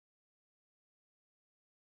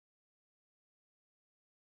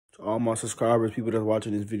To all my subscribers, people that's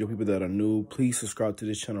watching this video, people that are new, please subscribe to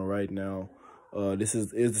this channel right now. This is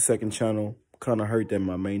the second channel. Kind of hurt that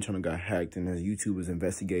my main channel got hacked and YouTube is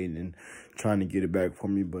investigating and trying to get it back for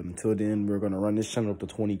me. But until then, we're going to run this channel up to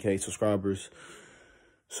 20K subscribers.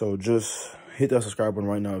 So just hit that subscribe button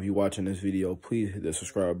right now if you're watching this video. Please hit that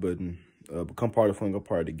subscribe button. Become part of the fling, become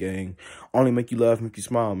part of the gang. Only make you laugh, make you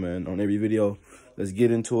smile, man, on every video. Let's get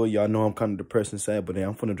into it. Y'all know I'm kind of depressed and sad, but hey,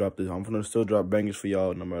 I'm finna drop this. I'm finna still drop bangers for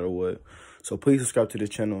y'all no matter what. So please subscribe to this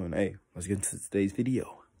channel, and hey, let's get into today's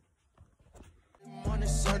video. On a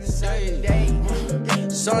Sunday,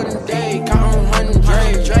 counting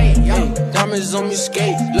hundreds, diamonds on me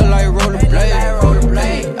skate, look like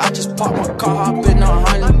rollerblade. I just popped my car, hop in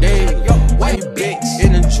 100. White bitch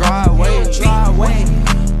in the driveway.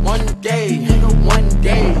 One day.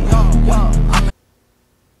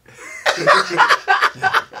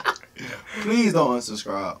 Please don't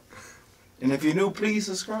unsubscribe. And if you're new, please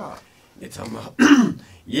subscribe. They talking about,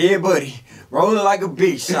 yeah, buddy, rolling like a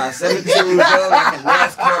beach shot, 17 years old like a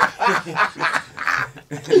NASCAR.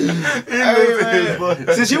 Hey, man.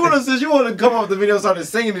 Since you wanna come off the video and start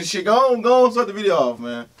singing and shit, go on, start the video off,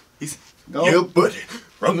 man. Yeah, buddy,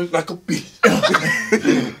 rolling like a beach.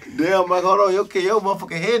 Damn, Mike, hold on, your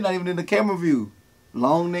motherfucking head not even in the camera view.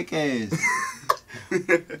 Long neck ass.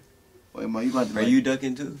 Wait, Mike, you might have to. Are you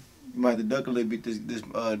ducking too? You might have to duck a little bit this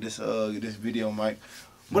video, Mike.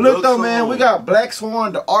 But look though, man, we got Black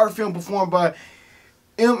Swan, the art film performed by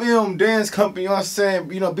Dance Company, you know what I'm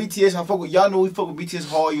saying? You know, BTS, I fuck with, y'all know we fuck with BTS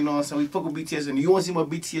hard, you know what I'm saying? We fuck with BTS, and you want to see more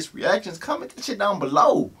BTS reactions, comment that shit down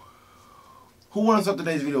below. Who wants to start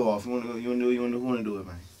today's video off? You wanna do it,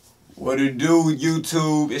 man? What it do,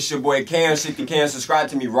 YouTube? It's your boy Cam. If you can, subscribe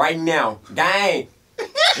to me right now. Gang!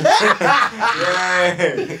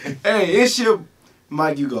 Hey, it's your...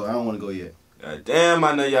 Mike, you go. I don't want to go yet. Damn,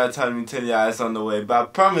 I know y'all telling me tell y'all it's on the way, but I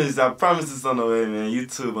promise it's on the way, man.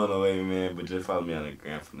 YouTube on the way, man. But just follow me on the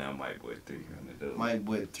gram for now, Mike Boy 3. Mike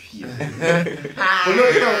Boy 3. But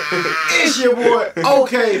look, it's your boy,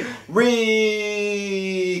 okay,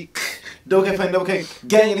 Rick. Okay,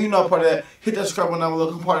 gang, you know part of that. Hit that subscribe button down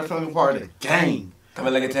below. Come part of the part of the gang.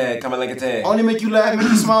 Comment like a tag, Only make you laugh, make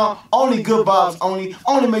you smile. Only good vibes, only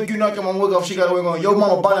make you knock your mama wig off. She got a wig on. Your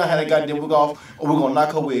mama by now had a goddamn wig off, or we're gonna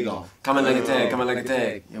knock her wig off. Comment like a tag,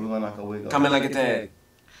 Yeah, we're gonna knock her wig off. Comment like a tag.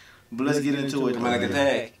 But let's get into it. Comment like a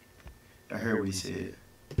tag. I heard what he said.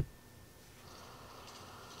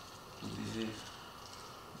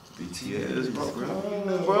 BTS,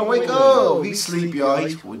 bro, wake up. He sleep, y'all.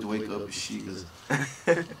 He's supposed to wake up and shit. Cause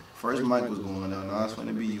first mic was going down. Now it's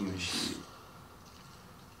gonna be you and shit.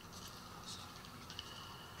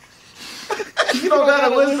 You don't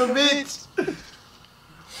gotta whisper, bitch.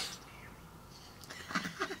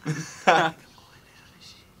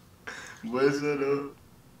 What's that up?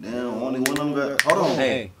 Damn, only one of them got. Hold on.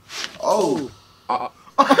 Hey. Oh.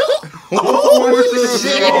 What's this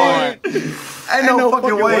shit? Ain't no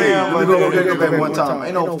fucking way. We're gonna go back one time.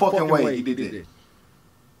 Ain't no fucking way he did that.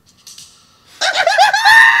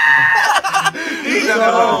 He's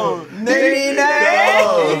on.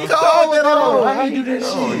 Nigga, calm it on. Why you do that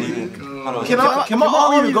shit? Can my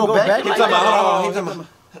arm even go back? He's talking about,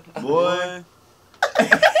 Boy.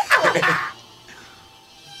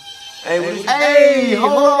 Hey,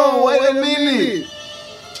 hold on, wait a minute.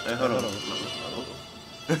 Hey, hold on.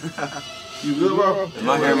 You good, bro?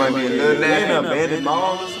 My hair might be a little nappy.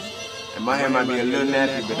 And my hair might be a little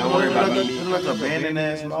nappy, but don't worry about me. It look like a abandoned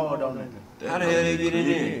ass mall, don't it? How the hell they get in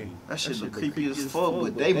there? That shit look creepy as fuck,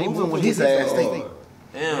 but they moving with his ass. They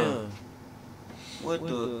Damn. What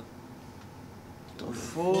the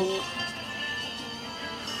fuck?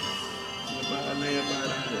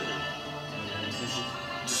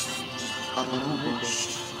 I don't know, bro.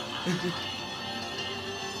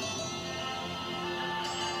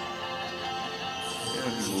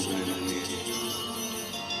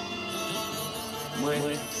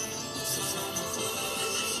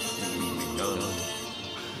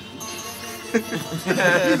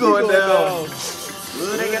 You going down?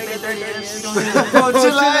 They got that dirty ass shit on there. Go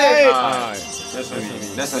chill out. Alright.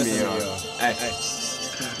 That's on me, y'all. Hey.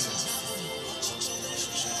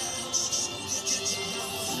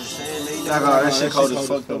 That shit cold as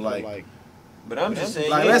fuck though, like. But I'm just saying.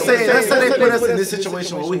 Like, let's say they put us in this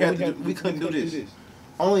situation where we couldn't do this.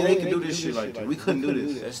 Only they can do this shit like that. We couldn't do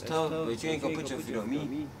this. That's tough, but you ain't gonna put your feet on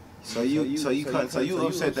me. So you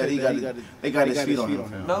upset that they got his feet on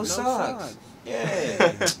him. No socks.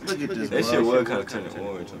 Yeah. Look at this. That shit was kind of turning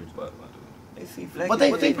orange on his butt, my dude. But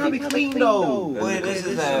they probably clean though. Boy, this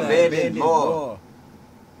is a bad ball.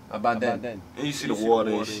 How about that? And you see the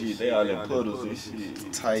water and shit. They all in puddles and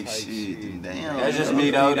shit. Type shit. Damn. That's just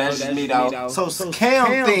me though. That's just me though. So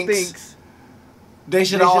Cam thinks they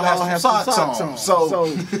should all have some socks on. So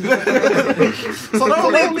if this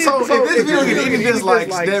video get any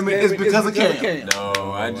dislikes, damn it, it's because of Cam.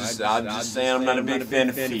 No, I'm just saying I'm not a big fan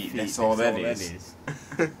of feet. That's all that is.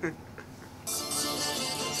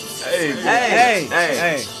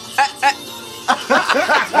 Hey.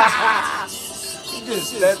 You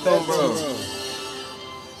just stepped on, bro.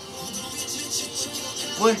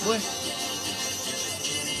 What?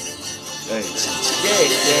 Hey.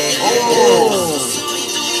 Yeah. Oh.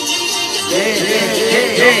 Yeah.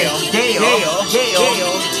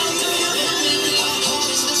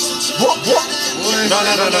 What? No.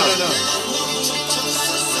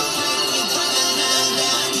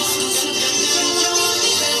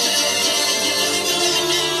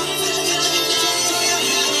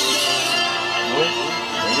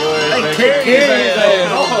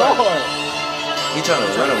 He trying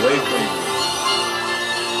to run away from you.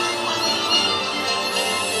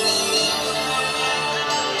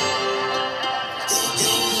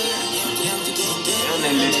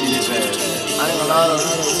 I ain't gonna lie to you.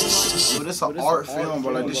 But it's an art film,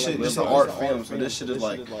 bro. Like this shit, it's an art film. So this shit is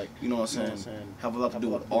like, you know what I'm saying? Have a lot to do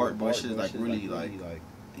with art, but shit is like really like,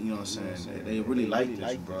 you know what I'm saying? They really like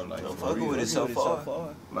this, bro. Like, I'm fucking with it so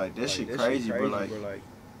far. Like that shit crazy, bro. Like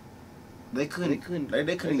they couldn't even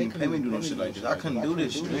pay me to do no shit like this. I couldn't do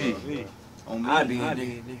this shit. On me. I'd be in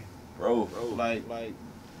there. Bro. Like.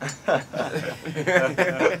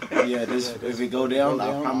 Yeah, this if it go down,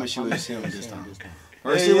 I promise you it's him this time.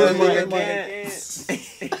 First it was like again.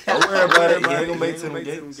 Don't worry about it. He ain't gonna make it to the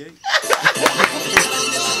gates.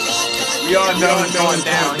 We all know it's going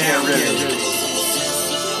down here, really.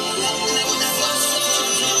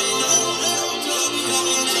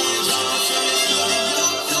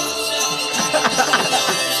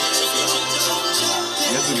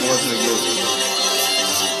 Guess we're going to the gates.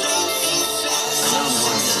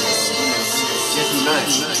 Guess who's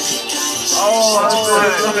nice? Oh,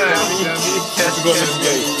 that's go to the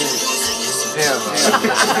gate. Damn,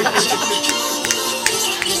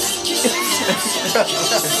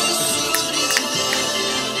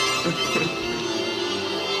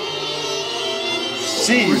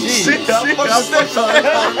 Shit.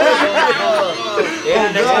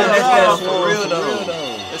 Yeah, that's for real though.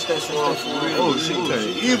 That's that Swan for real. Oh, she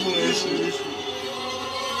turned evil and shit.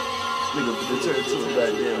 Nigga put the turn to a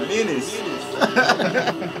goddamn menace.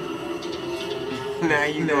 Now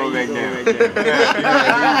you know back down.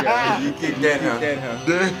 You kick that, huh?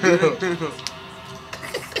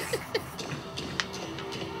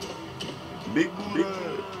 Big boy.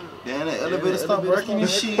 Damn, that elevator stopped working and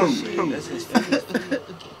shit. That's his face.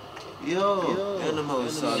 Yo. And them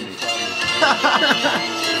hoes saw me.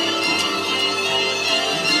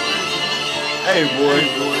 Hey, boy.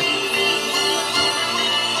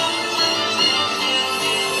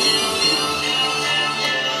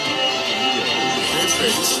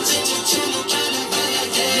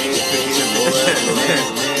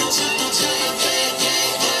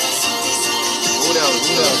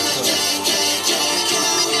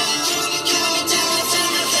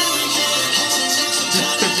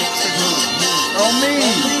 On me.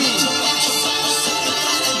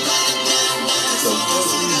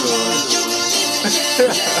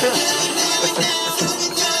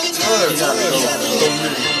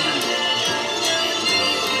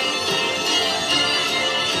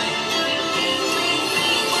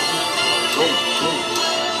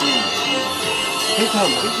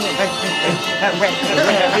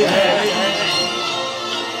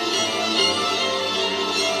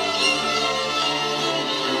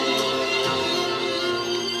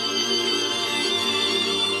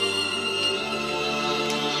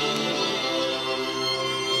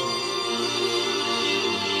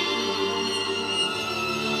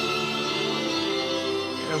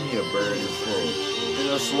 I'm here, bird and full.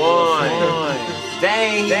 Little Swan.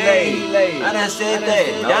 Dang, he late. I done said that.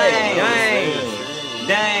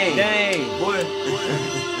 Dang. Boy.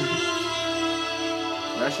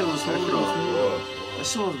 That shit was smooth though. That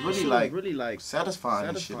shit was really like satisfying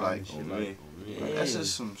and shit. Like that's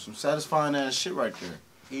just some satisfying ass shit right there.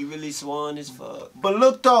 He really Swan as fuck. But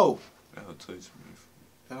look though. That'll touch me.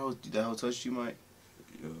 That hoe touched you, Mike?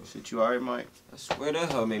 Yeah. Shit, you alright, Mike? I swear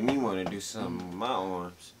that hoe made me want to do something with my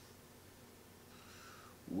arms.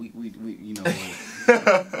 We you know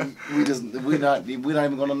we not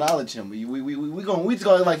even gonna acknowledge him. We just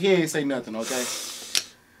gonna like he ain't say nothing, okay?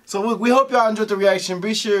 So we hope y'all enjoyed the reaction.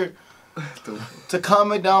 Be sure to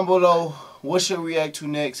comment down below what should we react to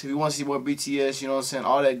next. If you want to see more BTS, you know what I'm saying,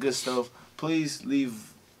 all that good stuff. Please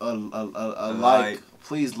leave a like.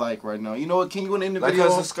 Please like right now. You know what? Can you end the Like video?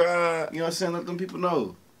 and subscribe. You know what I'm saying? Let them people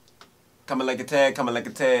know. Comment like a tag, comment like a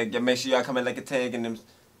tag. Yeah, make sure y'all comment like a tag in them.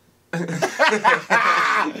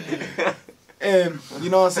 And you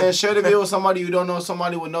know what I'm saying? Share the video with somebody you don't know,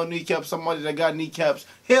 somebody with no kneecaps, somebody that got kneecaps.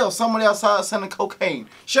 Hell, somebody outside selling cocaine.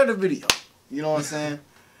 Share the video. You know what I'm saying?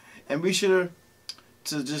 And be sure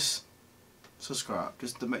to just subscribe.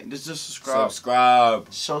 Just subscribe.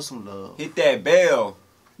 Subscribe. Show some love. Hit that bell.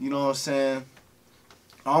 You know what I'm saying?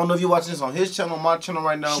 I don't know if you're watching this on his channel or my channel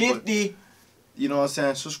right now. Shifty. But you know what I'm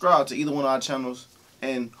saying? Subscribe to either one of our channels.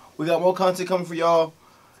 And we got more content coming for y'all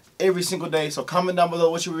every single day. So comment down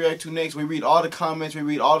below what you react to next. We read all the comments. We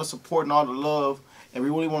read all the support and all the love. And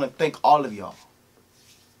we really want to thank all of y'all.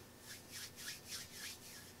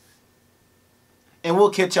 And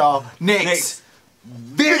we'll catch y'all next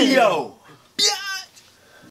video.